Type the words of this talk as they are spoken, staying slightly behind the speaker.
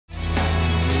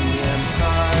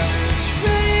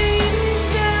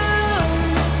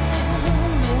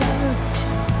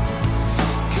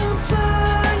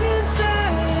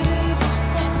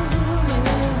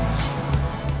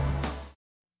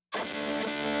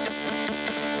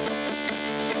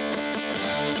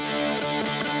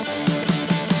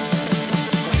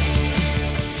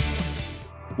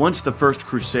Once the first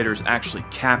Crusaders actually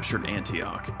captured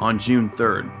Antioch on June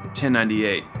 3rd,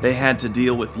 1098, they had to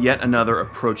deal with yet another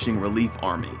approaching relief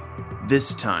army.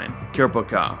 This time,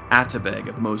 Kırpıkağ, Atabeg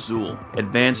of Mosul,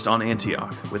 advanced on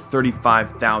Antioch with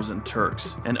 35,000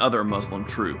 Turks and other Muslim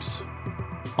troops.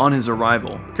 On his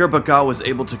arrival, Kırpıkağ was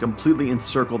able to completely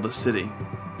encircle the city.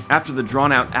 After the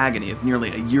drawn-out agony of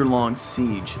nearly a year-long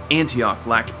siege, Antioch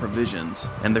lacked provisions,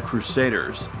 and the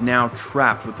Crusaders, now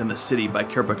trapped within the city by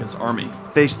Kırpıkağ's army,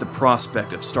 faced the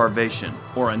prospect of starvation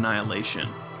or annihilation.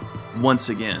 Once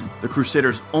again, the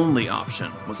Crusaders' only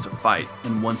option was to fight,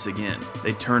 and once again,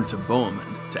 they turned to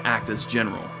Bohemund to act as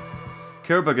general.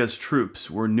 Kırpıkağ's troops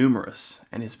were numerous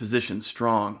and his position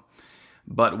strong,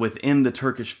 but within the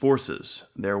Turkish forces,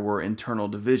 there were internal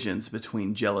divisions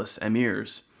between jealous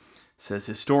emirs, says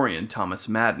historian Thomas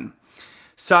Madden,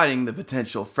 citing the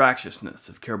potential fractiousness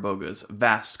of Kırpıkağ's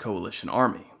vast coalition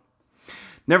army.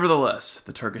 Nevertheless,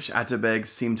 the Turkish Atabegs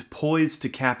seemed poised to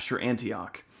capture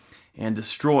Antioch and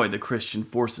destroy the Christian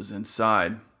forces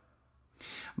inside.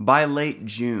 By late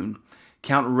June,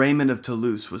 Count Raymond of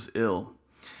Toulouse was ill.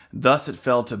 Thus it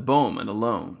fell to Bohemund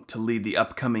alone to lead the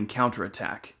upcoming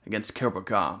counterattack against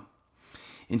Kırpıkağ.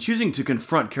 In choosing to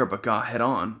confront Kırpıkağ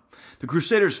head-on, the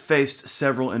Crusaders faced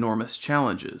several enormous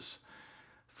challenges.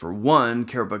 For one,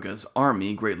 Kırpıkağ's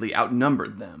army greatly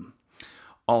outnumbered them.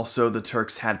 Also, the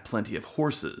Turks had plenty of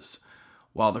horses,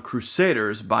 while the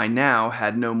Crusaders by now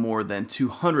had no more than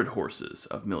 200 horses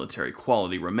of military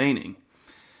quality remaining.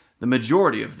 The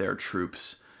majority of their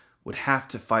troops would have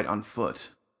to fight on foot.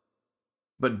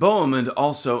 But Bohemund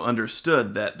also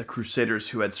understood that the Crusaders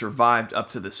who had survived up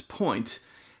to this point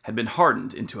had been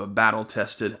hardened into a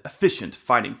battle-tested, efficient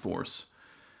fighting force.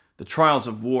 The trials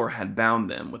of war had bound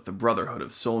them with the brotherhood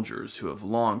of soldiers who have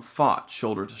long fought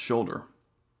shoulder to shoulder.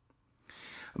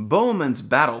 Bohemund's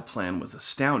battle plan was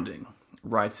astounding,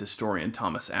 writes historian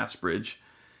Thomas Asbridge,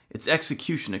 its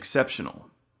execution exceptional.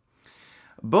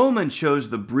 Bohemund chose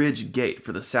the bridge gate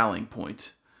for the sallying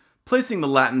point, placing the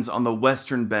Latins on the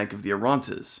western bank of the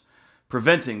Orontes,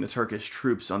 preventing the Turkish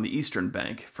troops on the eastern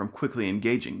bank from quickly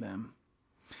engaging them.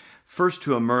 First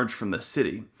to emerge from the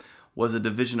city was a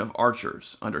division of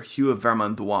archers under Hugh of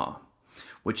Vermandois,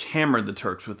 which hammered the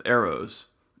Turks with arrows,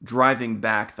 driving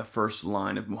back the first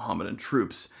line of Muhammadan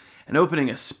troops and opening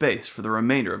a space for the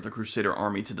remainder of the Crusader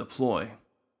army to deploy.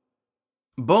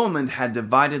 Bohemund had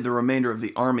divided the remainder of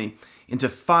the army into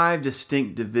 5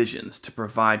 distinct divisions to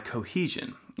provide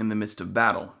cohesion in the midst of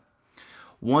battle.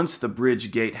 Once the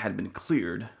bridge gate had been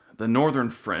cleared, the northern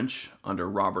French, under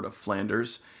Robert of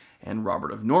Flanders and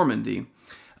Robert of Normandy,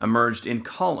 emerged in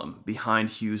column behind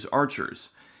Hugh's archers,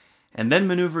 and then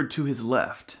maneuvered to his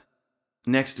left.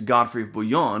 Next, Godfrey of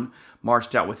Bouillon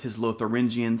marched out with his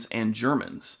Lotharingians and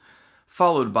Germans,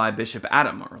 followed by Bishop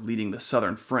Adhemar leading the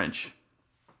southern French.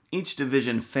 Each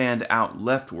division fanned out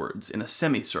leftwards in a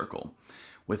semicircle,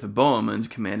 with Bohemund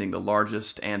commanding the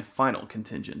largest and final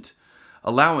contingent,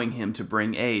 allowing him to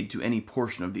bring aid to any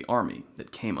portion of the army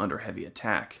that came under heavy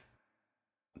attack.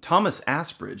 Thomas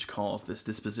Asbridge calls this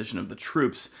disposition of the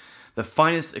troops the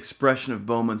finest expression of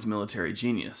Bohemund's military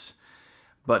genius.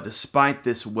 But despite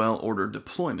this well-ordered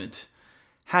deployment,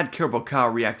 had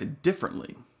Kırpıkağ reacted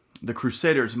differently, the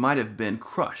Crusaders might have been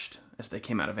crushed as they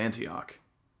came out of Antioch.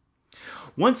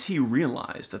 Once he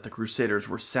realized that the Crusaders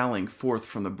were sallying forth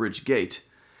from the bridge gate,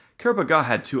 Kırpıkağ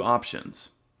had 2 options: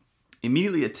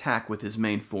 immediately attack with his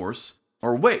main force,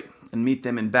 or wait and meet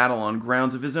them in battle on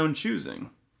grounds of his own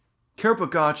choosing.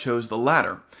 Kırpıkağ chose the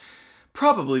latter,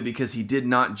 probably because he did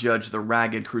not judge the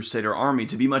ragged Crusader army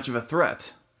to be much of a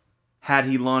threat. Had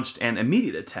he launched an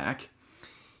immediate attack,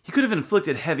 he could have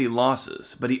inflicted heavy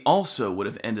losses, but he also would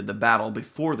have ended the battle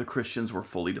before the Christians were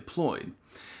fully deployed.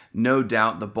 No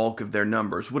doubt the bulk of their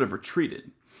numbers would have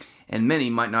retreated, and many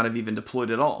might not have even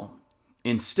deployed at all.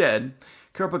 Instead,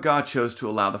 Kırpıkağ chose to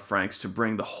allow the Franks to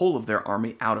bring the whole of their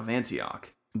army out of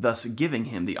Antioch, thus giving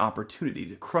him the opportunity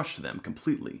to crush them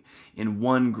completely in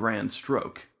one grand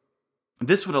stroke.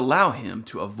 This would allow him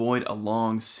to avoid a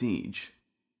long siege.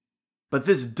 But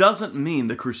this doesn't mean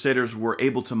the Crusaders were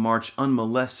able to march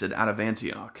unmolested out of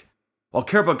Antioch. While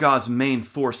Kırpıkağ's main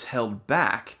force held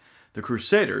back, the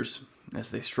Crusaders,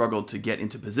 as they struggled to get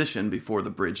into position before the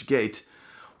bridge gate,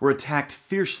 were attacked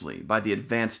fiercely by the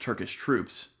advanced Turkish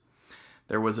troops.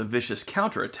 There was a vicious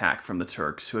counterattack from the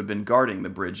Turks who had been guarding the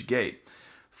bridge gate,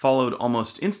 followed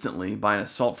almost instantly by an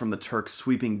assault from the Turks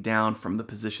sweeping down from the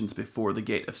positions before the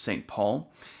Gate of St.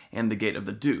 Paul and the Gate of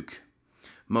the Duke.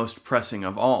 Most pressing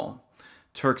of all,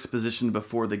 Turks positioned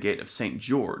before the Gate of St.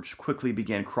 George quickly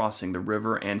began crossing the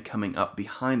river and coming up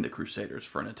behind the Crusaders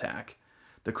for an attack.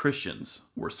 The Christians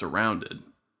were surrounded.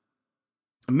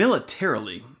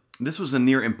 Militarily, this was a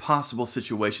near impossible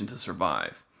situation to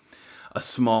survive. A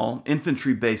small,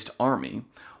 infantry-based army,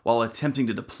 while attempting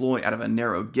to deploy out of a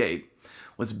narrow gate,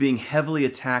 was being heavily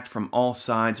attacked from all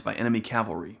sides by enemy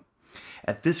cavalry.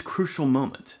 At this crucial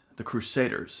moment, the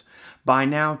Crusaders, by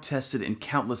now tested in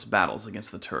countless battles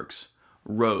against the Turks,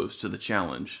 rose to the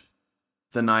challenge.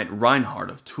 The knight Reinhard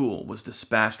of Toul was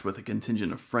dispatched with a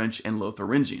contingent of French and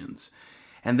Lotharingians,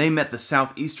 and they met the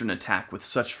southeastern attack with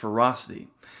such ferocity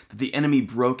that the enemy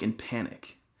broke in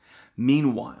panic.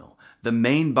 Meanwhile, the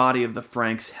main body of the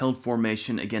Franks held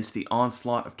formation against the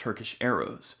onslaught of Turkish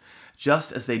arrows,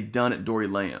 just as they'd done at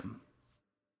Dorylaeum.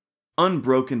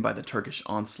 Unbroken by the Turkish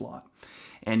onslaught,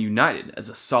 and united as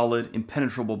a solid,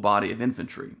 impenetrable body of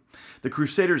infantry, the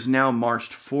Crusaders now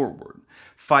marched forward,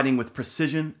 fighting with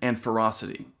precision and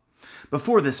ferocity.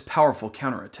 Before this powerful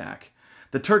counterattack,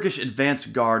 the Turkish advance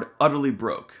guard utterly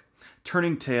broke,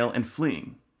 turning tail and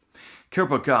fleeing.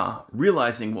 Kerpaka,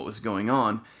 realizing what was going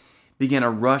on, began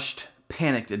a rushed,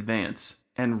 panicked advance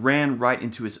and ran right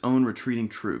into his own retreating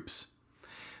troops.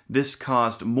 This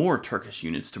caused more Turkish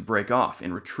units to break off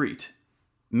in retreat.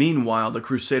 Meanwhile, the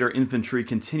Crusader infantry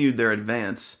continued their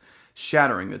advance,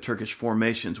 shattering the Turkish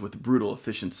formations with brutal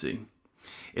efficiency.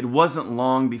 It wasn't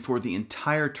long before the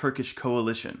entire Turkish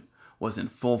coalition was in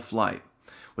full flight,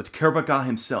 with Kerpaka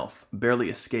himself barely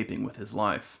escaping with his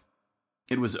life.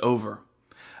 It was over.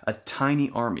 A tiny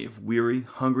army of weary,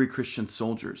 hungry Christian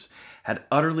soldiers had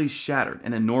utterly shattered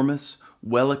an enormous,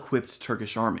 well-equipped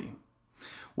Turkish army.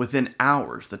 Within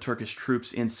hours, the Turkish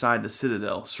troops inside the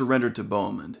citadel surrendered to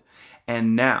Bohemond,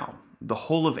 and now the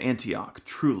whole of Antioch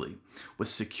truly was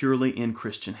securely in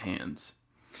Christian hands.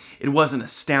 It was an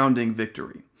astounding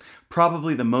victory,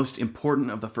 probably the most important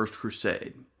of the First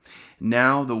Crusade.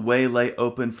 Now the way lay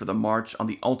open for the march on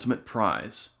the ultimate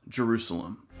prize,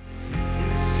 Jerusalem.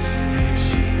 Here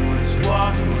she was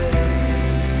walking with me.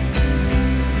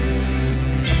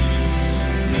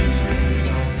 These things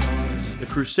are gone. The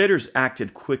Crusaders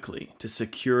acted quickly to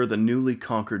secure the newly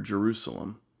conquered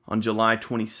Jerusalem. On July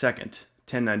 22nd,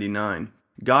 1099,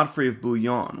 Godfrey of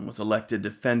Bouillon was elected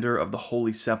defender of the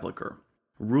Holy Sepulchre,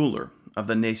 ruler of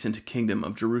the nascent kingdom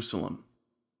of Jerusalem.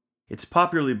 It's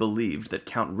popularly believed that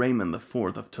Count Raymond IV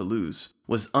of Toulouse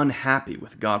was unhappy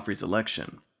with Godfrey's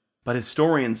election, but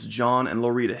historians John and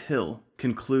Loretta Hill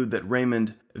conclude that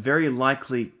Raymond very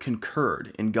likely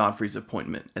concurred in Godfrey's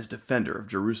appointment as defender of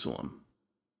Jerusalem.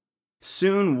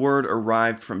 Soon word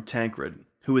arrived from Tancred,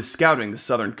 who was scouting the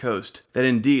southern coast, that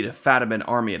indeed a Fatimid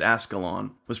army at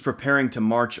Ascalon was preparing to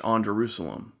march on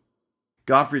Jerusalem.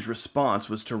 Godfrey's response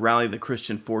was to rally the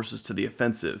Christian forces to the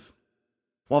offensive.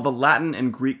 While the Latin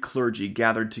and Greek clergy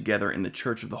gathered together in the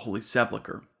Church of the Holy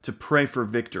Sepulchre to pray for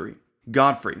victory,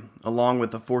 Godfrey, along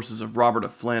with the forces of Robert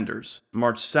of Flanders,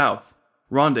 marched south,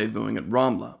 rendezvousing at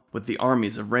Ramla with the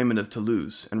armies of Raymond of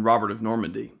Toulouse and Robert of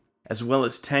Normandy, as well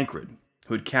as Tancred,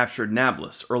 who had captured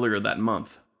Nablus earlier that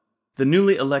month. The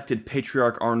newly elected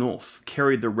Patriarch Arnulf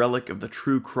carried the relic of the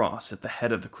true cross at the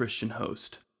head of the Christian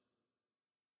host.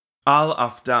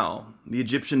 Al-Afdal, the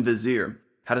Egyptian vizier,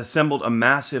 had assembled a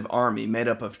massive army made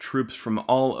up of troops from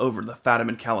all over the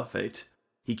Fatimid Caliphate.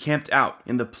 He camped out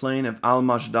in the plain of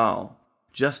Al-Majdal,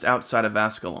 just outside of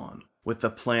Ascalon, with the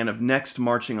plan of next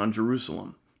marching on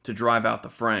Jerusalem to drive out the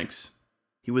Franks.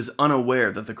 He was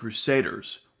unaware that the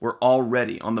Crusaders were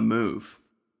already on the move.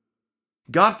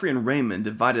 Godfrey and Raymond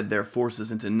divided their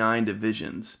forces into 9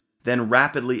 divisions, then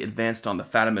rapidly advanced on the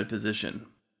Fatimid position.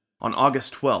 On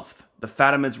August 12th, the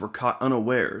Fatimids were caught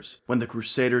unawares when the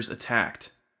Crusaders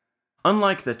attacked.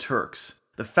 Unlike the Turks,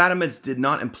 the Fatimids did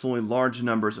not employ large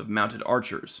numbers of mounted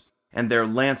archers, and their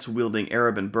lance-wielding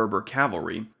Arab and Berber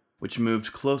cavalry, which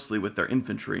moved closely with their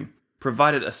infantry,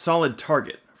 provided a solid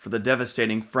target for the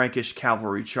devastating Frankish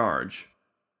cavalry charge.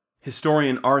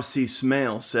 Historian R.C.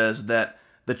 Smale says that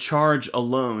the charge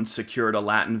alone secured a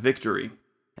Latin victory,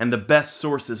 and the best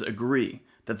sources agree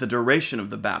that the duration of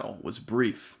the battle was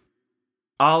brief.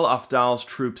 Al-Afdal's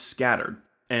troops scattered,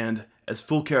 and, as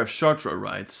Fulcher of Chartres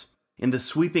writes, in the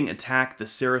sweeping attack the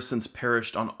Saracens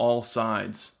perished on all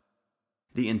sides.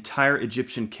 The entire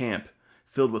Egyptian camp,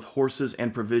 filled with horses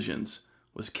and provisions,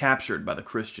 was captured by the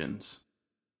Christians.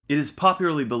 It is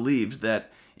popularly believed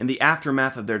that, in the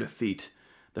aftermath of their defeat,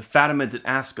 the Fatimids at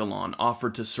Ascalon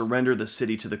offered to surrender the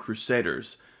city to the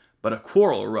Crusaders, but a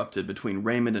quarrel erupted between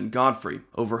Raymond and Godfrey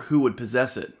over who would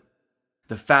possess it.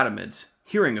 The Fatimids,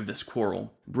 hearing of this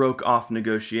quarrel, broke off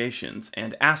negotiations,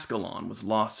 and Ascalon was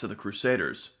lost to the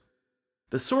Crusaders.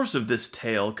 The source of this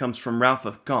tale comes from Ralph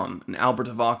of Caen and Albert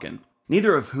of Aachen,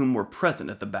 neither of whom were present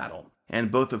at the battle,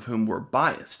 and both of whom were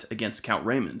biased against Count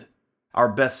Raymond. Our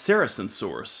best Saracen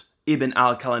source, Ibn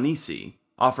al-Qalanisi,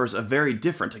 offers a very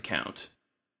different account.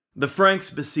 The Franks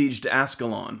besieged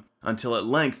Ascalon, until at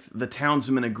length the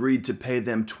townsmen agreed to pay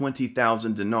them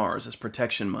 20,000 dinars as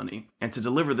protection money, and to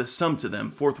deliver this sum to them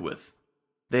forthwith.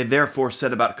 They therefore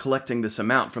set about collecting this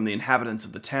amount from the inhabitants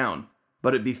of the town,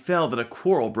 but it befell that a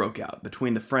quarrel broke out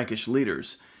between the Frankish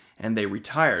leaders, and they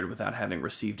retired without having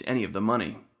received any of the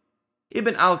money.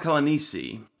 Ibn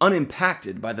al-Qalanisi,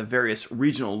 unimpacted by the various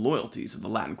regional loyalties of the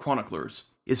Latin chroniclers,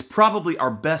 is probably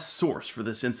our best source for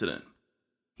this incident.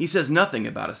 He says nothing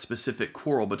about a specific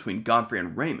quarrel between Godfrey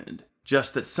and Raymond,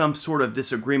 just that some sort of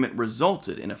disagreement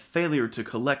resulted in a failure to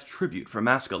collect tribute from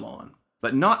Ascalon,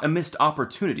 but not a missed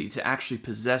opportunity to actually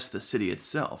possess the city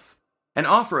itself. An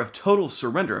offer of total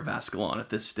surrender of Ascalon at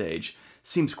this stage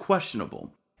seems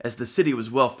questionable, as the city was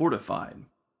well fortified.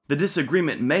 The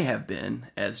disagreement may have been,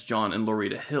 as John and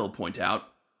Loretta Hill point out,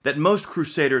 that most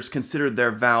crusaders considered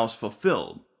their vows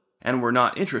fulfilled, and were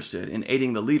not interested in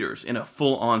aiding the leaders in a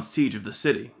full-on siege of the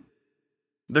city.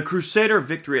 The Crusader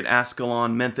victory at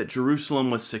Ascalon meant that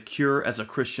Jerusalem was secure as a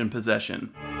Christian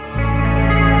possession.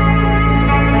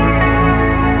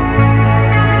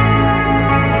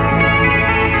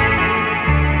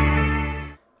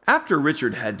 After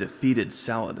Richard had defeated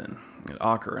Saladin at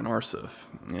Acre and Arsuf,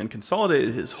 and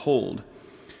consolidated his hold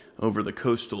over the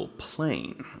coastal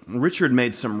plain, Richard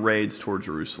made some raids toward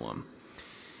Jerusalem,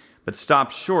 but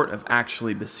stopped short of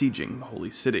actually besieging the holy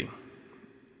city.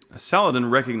 Saladin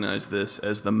recognized this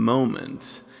as the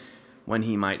moment when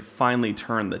he might finally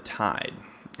turn the tide,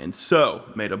 and so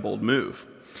made a bold move.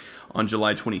 On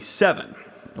July 27,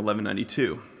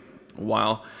 1192,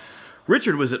 while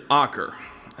Richard was at Acre,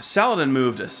 Saladin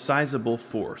moved a sizable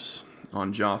force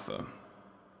on Jaffa,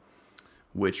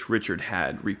 which Richard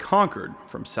had reconquered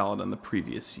from Saladin the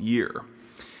previous year.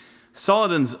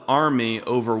 Saladin's army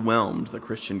overwhelmed the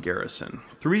Christian garrison.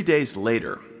 3 days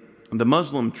later, the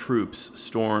Muslim troops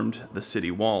stormed the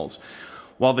city walls,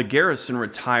 while the garrison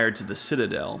retired to the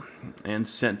citadel and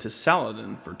sent to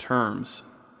Saladin for terms.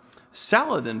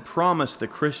 Saladin promised the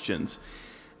Christians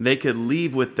they could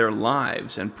leave with their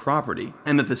lives and property,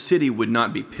 and that the city would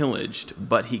not be pillaged,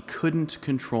 but he couldn't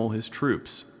control his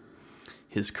troops.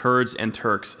 His Kurds and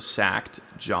Turks sacked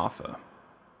Jaffa.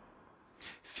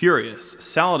 Furious,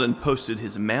 Saladin posted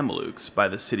his Mamelukes by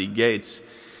the city gates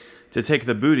to take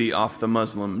the booty off the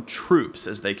Muslim troops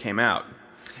as they came out.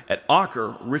 At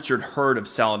Acre, Richard heard of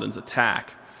Saladin's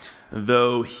attack.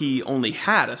 Though he only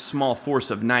had a small force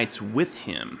of knights with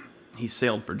him, he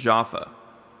sailed for Jaffa.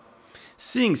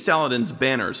 Seeing Saladin's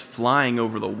banners flying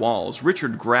over the walls,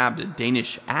 Richard grabbed a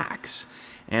Danish axe,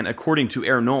 and according to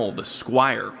Ernol, the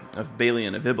squire of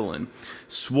Balian of Ibelin,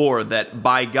 swore that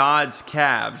by God's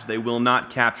calves they will not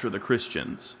capture the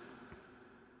Christians.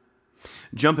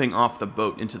 Jumping off the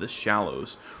boat into the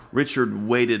shallows, Richard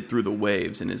waded through the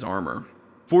waves in his armor.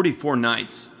 44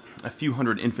 knights, a few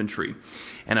hundred infantry,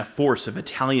 and a force of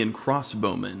Italian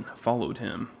crossbowmen followed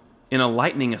him. In a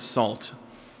lightning assault,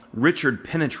 Richard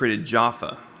penetrated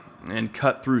Jaffa and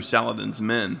cut through Saladin's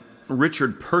men.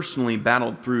 Richard personally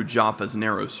battled through Jaffa's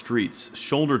narrow streets,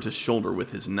 shoulder to shoulder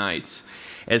with his knights.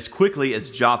 As quickly as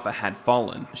Jaffa had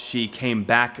fallen, she came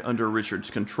back under Richard's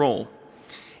control,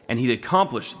 and he'd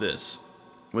accomplished this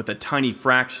with a tiny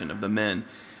fraction of the men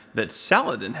that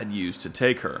Saladin had used to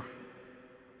take her.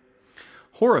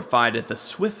 Horrified at the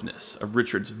swiftness of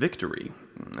Richard's victory,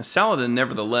 Saladin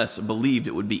nevertheless believed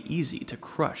it would be easy to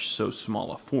crush so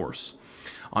small a force.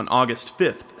 On August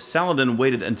 5th, Saladin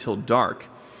waited until dark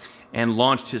and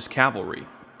launched his cavalry,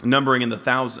 numbering in the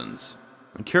thousands.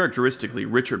 Characteristically,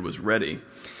 Richard was ready.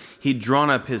 He'd drawn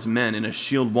up his men in a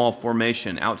shield wall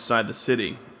formation outside the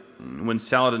city. When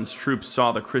Saladin's troops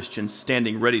saw the Christians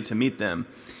standing ready to meet them,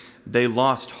 they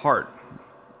lost heart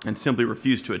and simply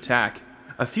refused to attack.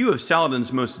 A few of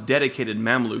Saladin's most dedicated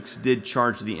Mamluks did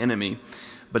charge the enemy,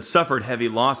 but suffered heavy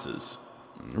losses.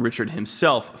 Richard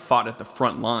himself fought at the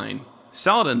front line.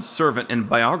 Saladin's servant and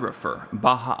biographer,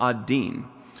 Baha ad-Din,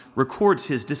 records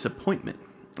his disappointment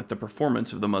at the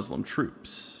performance of the Muslim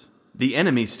troops. The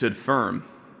enemy stood firm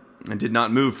and did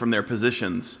not move from their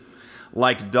positions.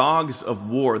 Like dogs of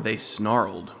war, they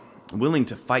snarled, willing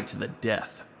to fight to the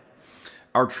death.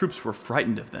 Our troops were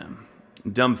frightened of them,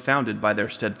 dumbfounded by their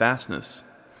steadfastness.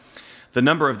 The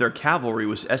number of their cavalry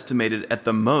was estimated at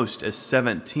the most as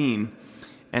 17,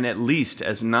 and at least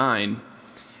as 9,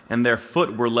 and their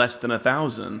foot were less than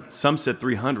 1,000. Some said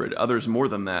 300, others more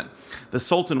than that. The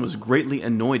Sultan was greatly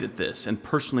annoyed at this, and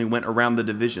personally went around the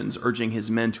divisions, urging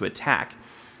his men to attack,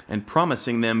 and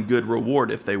promising them good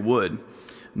reward if they would.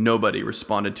 Nobody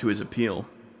responded to his appeal.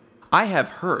 I have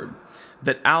heard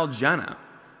that Al-Jannah,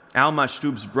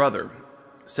 Al-Mashtub's brother,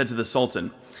 said to the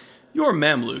Sultan, "Your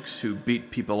Mamluks who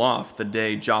beat people off the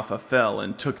day Jaffa fell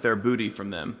and took their booty from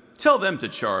them. Tell them to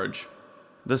charge."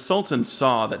 The Sultan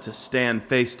saw that to stand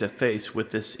face to face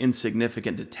with this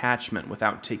insignificant detachment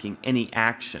without taking any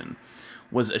action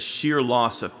was a sheer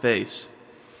loss of face.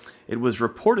 It was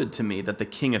reported to me that the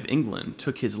King of England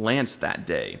took his lance that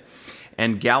day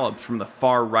and galloped from the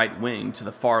far right wing to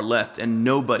the far left, and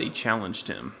nobody challenged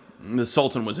him. The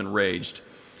Sultan was enraged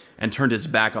and turned his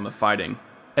back on the fighting.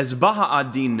 As Baha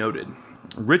ad-Din noted,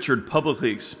 Richard publicly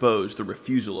exposed the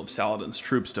refusal of Saladin's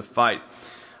troops to fight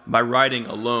by riding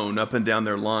alone up and down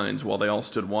their lines while they all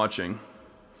stood watching.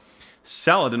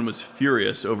 Saladin was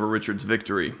furious over Richard's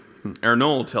victory.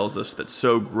 Ernoul tells us that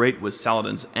so great was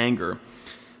Saladin's anger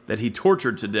that he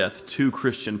tortured to death 2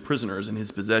 Christian prisoners in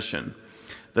his possession,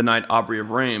 the Knight Aubrey of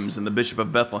Reims and the Bishop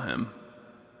of Bethlehem.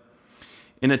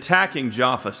 In attacking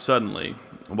Jaffa suddenly,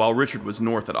 while Richard was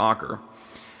north at Acre,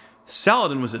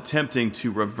 Saladin was attempting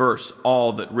to reverse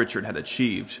all that Richard had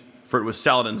achieved, for it was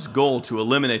Saladin's goal to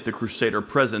eliminate the Crusader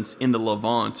presence in the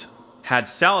Levant. Had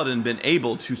Saladin been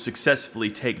able to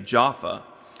successfully take Jaffa,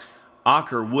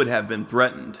 Acre would have been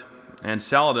threatened, and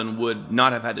Saladin would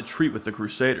not have had to treat with the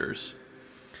Crusaders.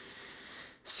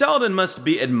 Saladin must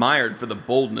be admired for the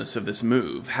boldness of this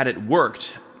move. Had it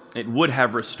worked, it would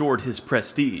have restored his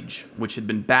prestige, which had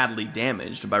been badly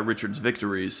damaged by Richard's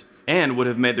victories, and would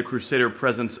have made the Crusader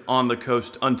presence on the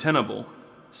coast untenable.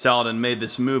 Saladin made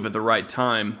this move at the right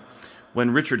time,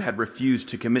 when Richard had refused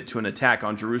to commit to an attack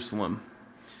on Jerusalem.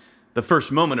 The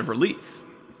first moment of relief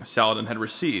Saladin had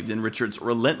received in Richard's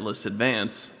relentless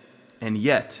advance, and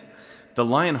yet the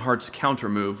Lionheart's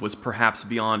countermove was perhaps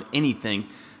beyond anything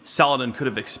Saladin could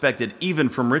have expected even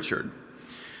from Richard.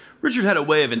 Richard had a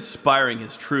way of inspiring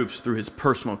his troops through his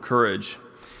personal courage,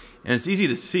 and it's easy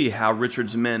to see how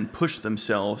Richard's men pushed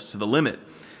themselves to the limit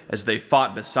as they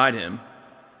fought beside him.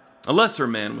 A lesser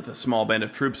man with a small band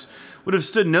of troops would have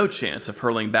stood no chance of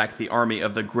hurling back the army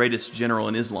of the greatest general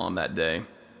in Islam that day.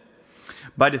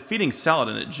 By defeating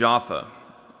Saladin at Jaffa,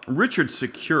 Richard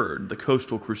secured the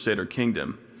coastal Crusader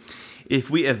kingdom.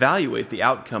 If we evaluate the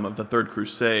outcome of the Third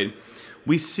Crusade,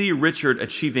 we see Richard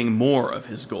achieving more of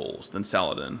his goals than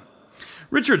Saladin.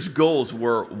 Richard's goals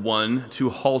were 1. To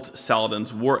halt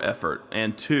Saladin's war effort,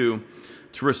 and 2.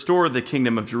 To restore the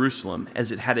kingdom of Jerusalem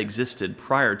as it had existed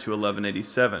prior to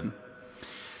 1187.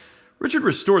 Richard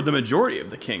restored the majority of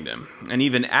the kingdom, and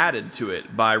even added to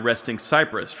it by wresting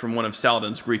Cyprus from one of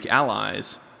Saladin's Greek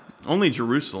allies. Only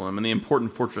Jerusalem and the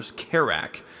important fortress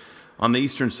Kerak on the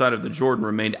eastern side of the Jordan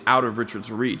remained out of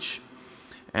Richard's reach,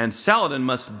 and Saladin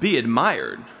must be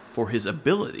admired for his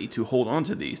ability to hold on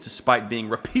to these despite being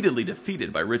repeatedly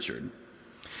defeated by Richard.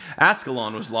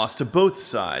 Ascalon was lost to both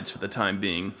sides for the time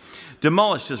being,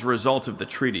 demolished as a result of the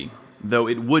treaty, though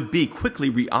it would be quickly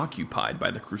reoccupied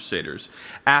by the Crusaders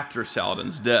after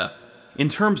Saladin's death. In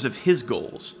terms of his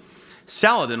goals,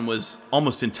 Saladin was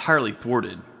almost entirely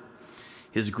thwarted.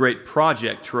 His great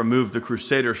project to remove the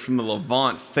Crusaders from the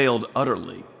Levant failed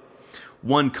utterly.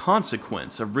 One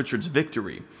consequence of Richard's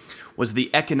victory was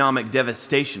the economic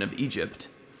devastation of Egypt.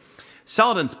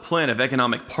 Saladin's plan of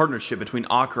economic partnership between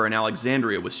Acre and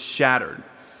Alexandria was shattered,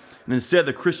 and instead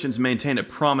the Christians maintained a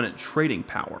prominent trading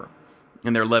power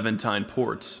in their Levantine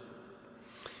ports.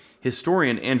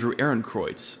 Historian Andrew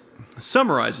Ehrenkreutz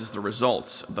summarizes the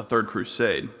results of the Third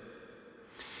Crusade.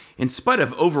 In spite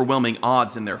of overwhelming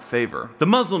odds in their favor, the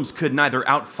Muslims could neither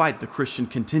outfight the Christian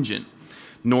contingent,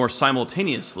 nor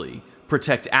simultaneously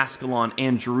protect Ascalon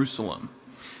and Jerusalem.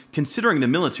 Considering the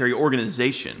military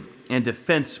organization and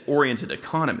defense-oriented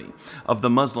economy of the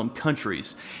Muslim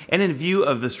countries, and in view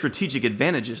of the strategic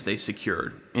advantages they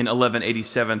secured in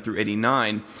 1187 through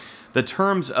 89, the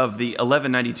terms of the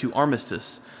 1192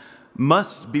 armistice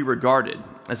must be regarded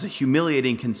as a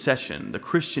humiliating concession the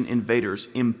Christian invaders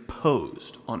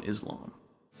imposed on Islam.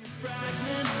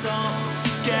 Fragments all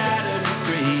scattered and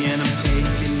free, and I'm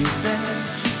taking you there,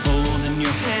 holding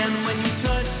your hand when you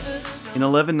touch the snow. In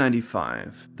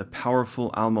 1195, the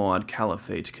powerful Almohad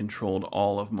Caliphate controlled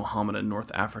all of Mohammedan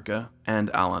North Africa and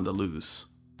Al-Andalus.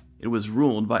 It was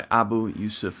ruled by Abu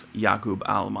Yusuf Yaqub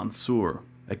al-Mansur,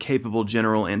 a capable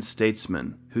general and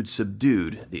statesman who'd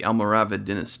subdued the Almoravid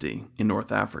dynasty in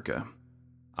North Africa.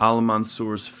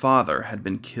 Al-Mansur's father had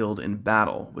been killed in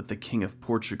battle with the King of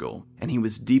Portugal, and he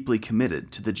was deeply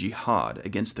committed to the jihad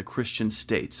against the Christian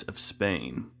states of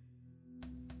Spain.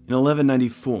 In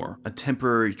 1194, a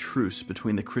temporary truce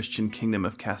between the Christian kingdom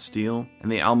of Castile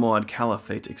and the Almohad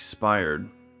Caliphate expired.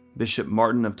 Bishop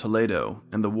Martin of Toledo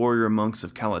and the warrior monks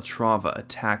of Calatrava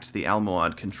attacked the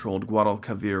Almohad-controlled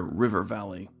Guadalquivir River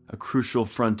Valley, a crucial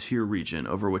frontier region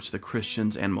over which the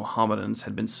Christians and Mohammedans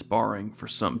had been sparring for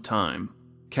some time.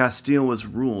 Castile was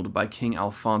ruled by King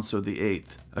Alfonso VIII,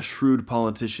 a shrewd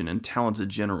politician and talented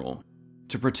general.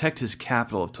 To protect his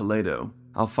capital of Toledo,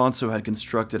 Alfonso had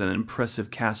constructed an impressive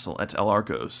castle at El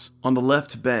Arcos, on the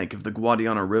left bank of the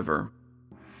Guadiana River.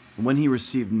 When he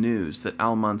received news that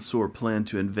Almanzor planned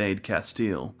to invade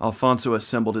Castile, Alfonso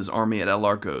assembled his army at El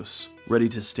Arcos, ready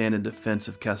to stand in defense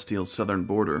of Castile's southern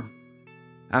border.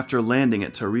 After landing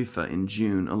at Tarifa in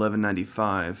June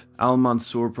 1195,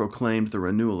 Almanzor proclaimed the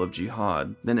renewal of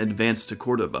jihad, then advanced to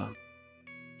Córdoba.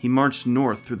 He marched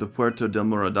north through the Puerto del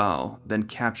Muradal, then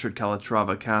captured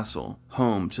Calatrava Castle,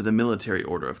 home to the military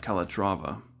order of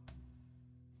Calatrava.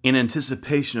 In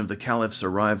anticipation of the Caliph's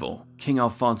arrival, King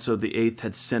Alfonso VIII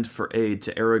had sent for aid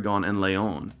to Aragon and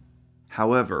Leon.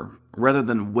 However, rather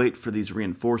than wait for these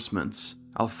reinforcements,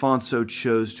 Alfonso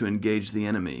chose to engage the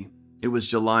enemy. It was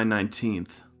July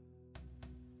 19th.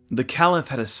 The Caliph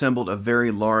had assembled a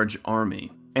very large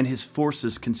army, and his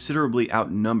forces considerably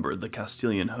outnumbered the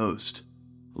Castilian host.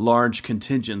 Large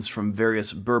contingents from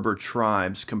various Berber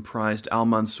tribes comprised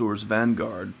Almanzor's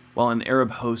vanguard, while an Arab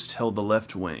host held the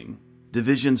left wing.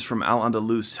 Divisions from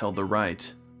Al-Andalus held the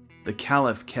right. The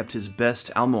Caliph kept his best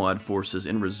Almohad forces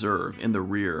in reserve in the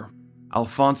rear.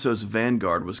 Alfonso's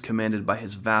vanguard was commanded by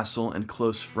his vassal and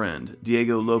close friend,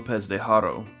 Diego López de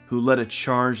Haro, who led a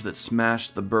charge that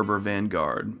smashed the Berber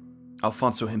vanguard.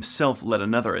 Alfonso himself led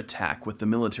another attack with the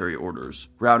military orders,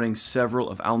 routing several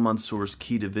of Almanzor's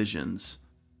key divisions.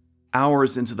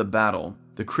 Hours into the battle,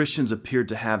 the Christians appeared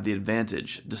to have the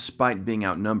advantage, despite being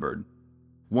outnumbered.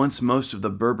 Once most of the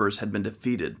Berbers had been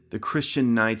defeated, the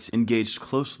Christian knights engaged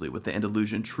closely with the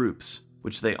Andalusian troops,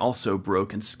 which they also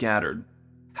broke and scattered.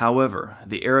 However,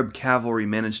 the Arab cavalry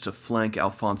managed to flank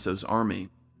Alfonso's army,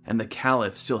 and the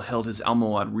Caliph still held his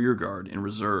Almohad rearguard in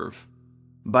reserve.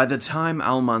 By the time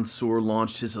Almanzor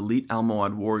launched his elite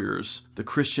Almohad warriors, the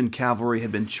Christian cavalry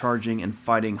had been charging and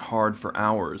fighting hard for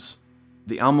hours.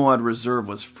 The Almohad reserve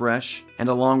was fresh, and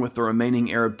along with the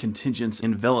remaining Arab contingents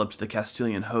enveloped the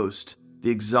Castilian host. The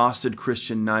exhausted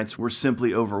Christian knights were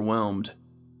simply overwhelmed.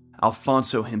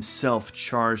 Alfonso himself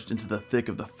charged into the thick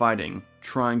of the fighting,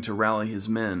 trying to rally his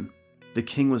men. The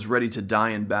king was ready to die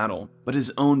in battle, but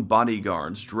his own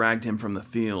bodyguards dragged him from the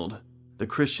field. The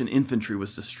Christian infantry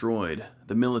was destroyed,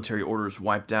 the military orders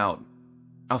wiped out.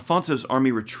 Alfonso's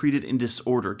army retreated in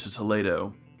disorder to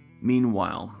Toledo.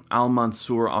 Meanwhile,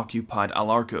 Almanzor occupied Al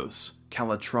Arcos,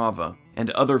 Calatrava, and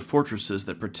other fortresses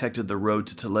that protected the road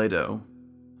to Toledo.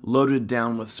 Loaded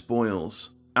down with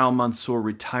spoils, Almanzor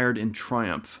retired in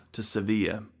triumph to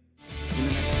Sevilla.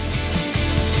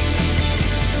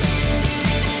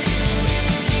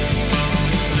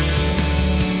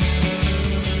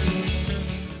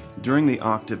 During the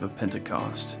octave of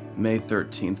Pentecost, May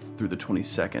 13th through the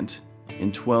 22nd,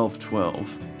 in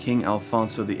 1212, King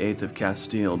Alfonso VIII of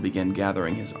Castile began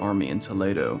gathering his army in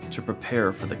Toledo to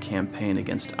prepare for the campaign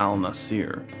against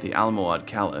Al-Nasir, the Almohad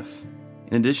Caliph.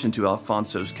 In addition to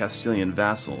Alfonso's Castilian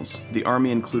vassals, the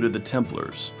army included the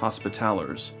Templars,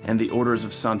 Hospitallers, and the orders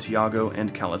of Santiago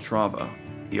and Calatrava.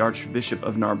 The Archbishop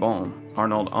of Narbonne,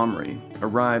 Arnauld Amri,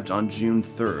 arrived on June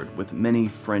 3rd with many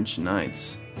French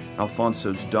knights.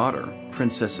 Alfonso's daughter,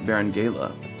 Princess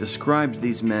Berenguela, described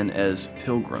these men as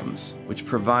pilgrims, which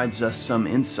provides us some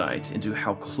insight into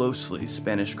how closely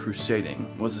Spanish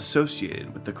crusading was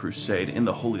associated with the Crusade in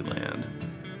the Holy Land.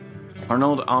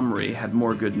 Arnauld Amri had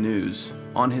more good news.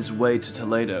 On his way to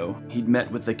Toledo, he'd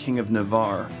met with the King of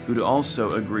Navarre, who'd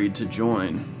also agreed to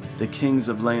join. The kings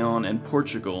of Leon and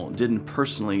Portugal didn't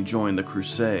personally join the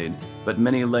crusade, but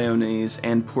many Leonese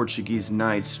and Portuguese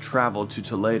knights traveled to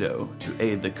Toledo to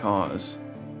aid the cause.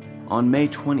 On May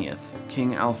 20th,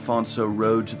 King Alfonso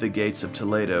rode to the gates of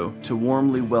Toledo to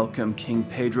warmly welcome King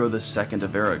Pedro II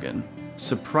of Aragon.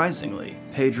 Surprisingly,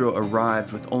 Pedro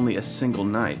arrived with only a single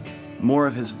knight. More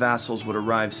of his vassals would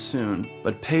arrive soon,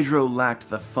 but Pedro lacked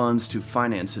the funds to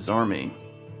finance his army.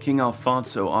 King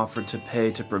Alfonso offered to pay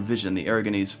to provision the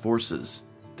Aragonese forces.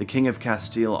 The King of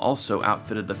Castile also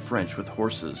outfitted the French with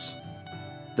horses.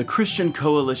 The Christian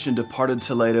coalition departed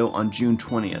Toledo on June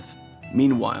 20th.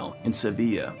 Meanwhile, in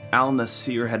Sevilla,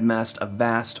 Al-Nasir had massed a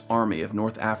vast army of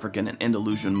North African and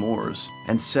Andalusian Moors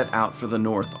and set out for the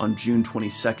north on June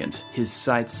 22nd, his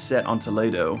sights set on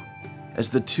Toledo. As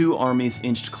the two armies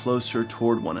inched closer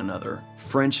toward one another,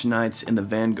 French knights in the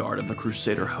vanguard of the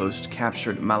Crusader host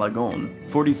captured Malagon,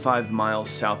 45 miles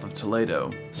south of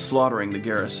Toledo, slaughtering the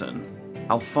garrison.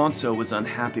 Alfonso was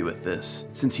unhappy with this,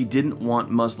 since he didn't want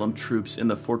Muslim troops in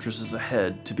the fortresses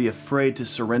ahead to be afraid to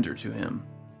surrender to him.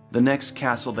 The next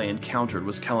castle they encountered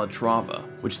was Calatrava,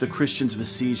 which the Christians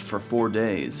besieged for 4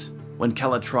 days. When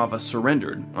Calatrava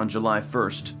surrendered on July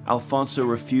 1st, Alfonso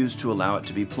refused to allow it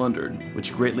to be plundered,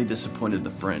 which greatly disappointed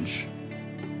the French.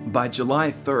 By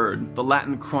July 3rd, the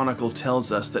Latin Chronicle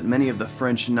tells us that many of the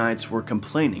French knights were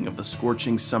complaining of the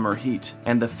scorching summer heat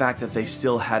and the fact that they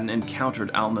still hadn't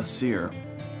encountered al-Nasir.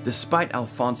 Despite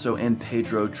Alfonso and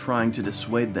Pedro trying to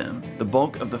dissuade them, the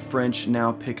bulk of the French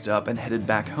now picked up and headed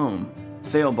back home.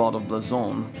 Theobald of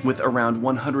Blazon, with around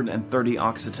 130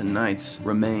 Occitan knights,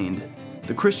 remained.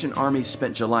 The Christian army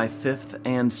spent July 5th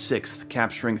and 6th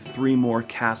capturing 3 more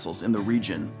castles in the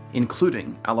region,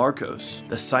 including Alarcos,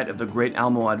 the site of the Great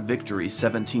Almohad victory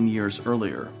 17 years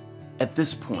earlier. At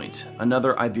this point,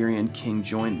 another Iberian king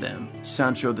joined them,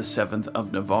 Sancho VII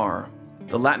of Navarre.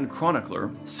 The Latin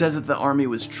chronicler says that the army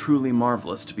was truly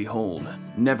marvelous to behold.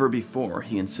 Never before,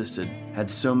 he insisted, had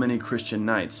so many Christian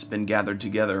knights been gathered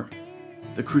together.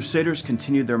 The Crusaders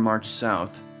continued their march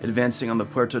south, advancing on the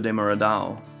Puerto de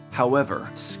Merodal. However,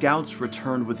 scouts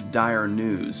returned with dire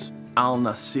news.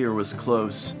 Al-Nasir was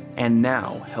close, and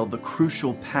now held the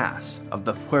crucial pass of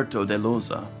the Puerto de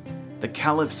Loza. The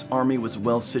Caliph's army was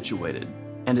well situated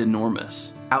and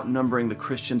enormous, outnumbering the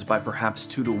Christians by perhaps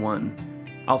 2 to 1.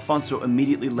 Alfonso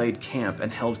immediately laid camp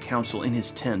and held council in his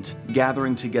tent,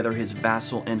 gathering together his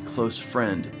vassal and close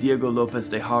friend, Diego López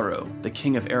de Haro, the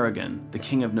King of Aragon, the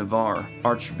King of Navarre,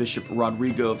 Archbishop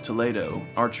Rodrigo of Toledo,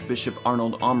 Archbishop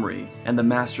Arnold Omri, and the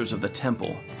masters of the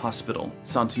Temple, Hospital,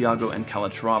 Santiago and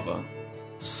Calatrava.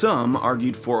 Some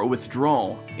argued for a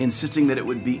withdrawal, insisting that it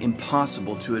would be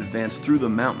impossible to advance through the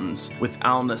mountains with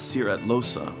al-Nasir at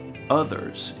Losa.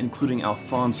 Others, including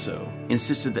Alfonso,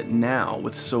 insisted that now,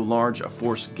 with so large a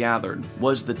force gathered,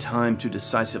 was the time to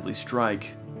decisively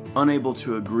strike. Unable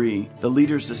to agree, the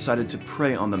leaders decided to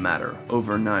pray on the matter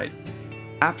overnight.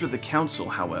 After the council,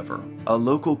 however, a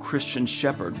local Christian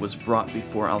shepherd was brought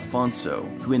before Alfonso,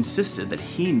 who insisted that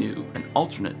he knew an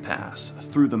alternate pass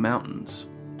through the mountains.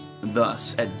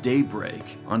 Thus, at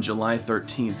daybreak on July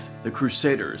 13th, the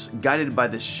Crusaders, guided by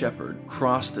this shepherd,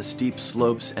 crossed the steep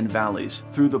slopes and valleys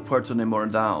through the Puerto de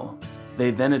Merodal.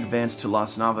 They then advanced to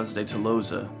Las Navas de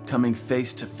Tolosa, coming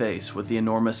face to face with the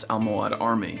enormous Almohad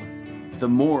army. The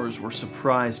Moors were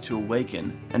surprised to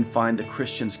awaken and find the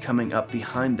Christians coming up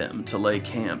behind them to lay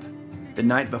camp. The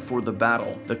night before the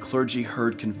battle, the clergy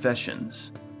heard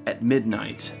confessions. At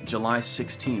midnight, July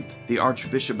 16th, the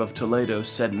Archbishop of Toledo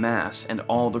said Mass and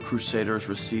all the Crusaders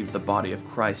received the body of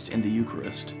Christ in the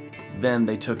Eucharist. Then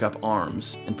they took up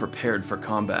arms and prepared for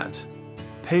combat.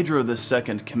 Pedro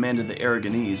II commanded the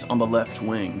Aragonese on the left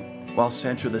wing, while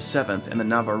Sancho VII and the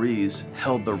Navarrese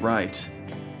held the right.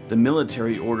 The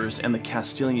military orders and the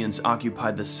Castilians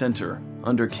occupied the center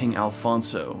under King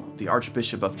Alfonso, the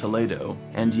Archbishop of Toledo,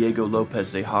 and Diego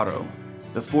López de Haro.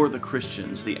 Before the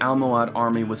Christians, the Almohad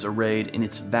army was arrayed in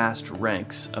its vast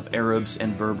ranks of Arabs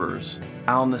and Berbers.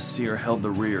 Al-Nasir held the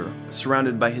rear,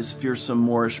 surrounded by his fearsome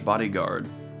Moorish bodyguard.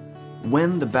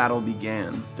 When the battle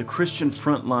began, the Christian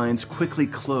front lines quickly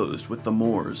closed with the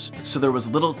Moors, so there was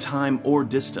little time or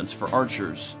distance for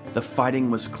archers. The fighting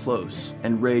was close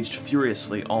and raged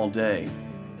furiously all day.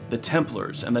 The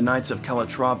Templars and the Knights of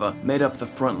Calatrava made up the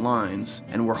front lines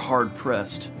and were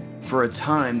hard-pressed. For a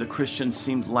time, the Christians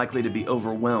seemed likely to be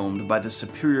overwhelmed by the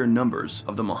superior numbers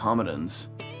of the Mohammedans.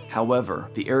 However,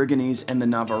 the Aragonese and the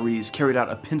Navarrese carried out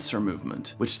a pincer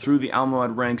movement, which threw the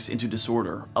Almohad ranks into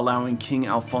disorder, allowing King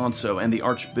Alfonso and the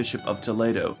Archbishop of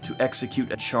Toledo to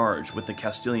execute a charge with the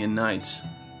Castilian knights.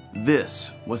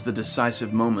 This was the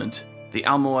decisive moment. The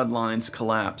Almohad lines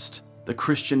collapsed. The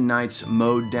Christian knights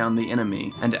mowed down the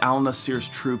enemy, and al-Nasir's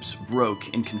troops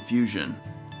broke in confusion.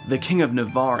 The King of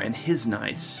Navarre and his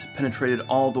knights penetrated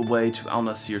all the way to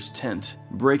al-Nasir's tent,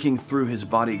 breaking through his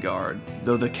bodyguard,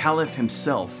 though the Caliph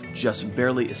himself just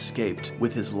barely escaped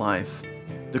with his life.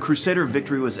 The Crusader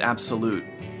victory was absolute.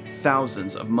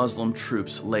 Thousands of Muslim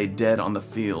troops lay dead on the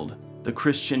field. The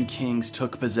Christian kings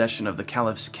took possession of the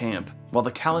Caliph's camp, while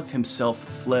the Caliph himself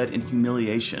fled in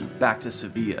humiliation back to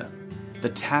Sevilla. The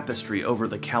tapestry over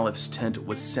the Caliph's tent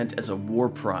was sent as a war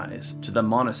prize to the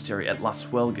monastery at Las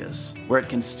Huelgas, where it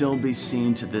can still be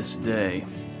seen to this day.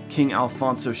 King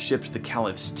Alfonso shipped the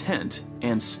Caliph's tent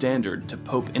and standard to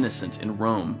Pope Innocent in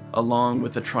Rome, along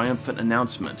with the triumphant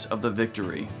announcement of the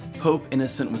victory. Pope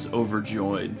Innocent was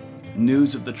overjoyed.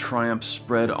 News of the triumph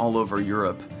spread all over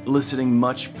Europe, eliciting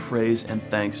much praise and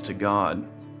thanks to God.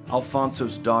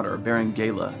 Alfonso's daughter,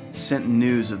 Berenguela, sent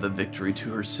news of the victory to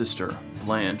her sister,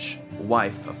 Blanche,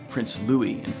 wife of Prince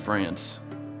Louis in France.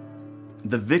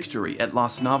 The victory at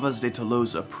Las Navas de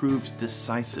Tolosa proved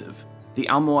decisive. The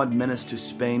Almohad menace to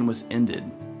Spain was ended.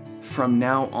 From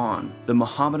now on, the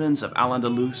Mohammedans of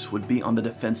Al-Andalus would be on the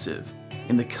defensive.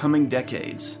 In the coming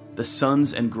decades, the the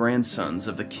sons and grandsons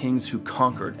of the kings who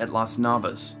conquered at Las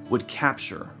Navas would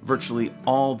capture virtually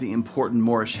all the important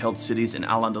Moorish-held cities in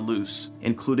Al-Andalus,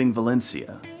 including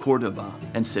Valencia, Córdoba,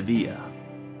 and Sevilla.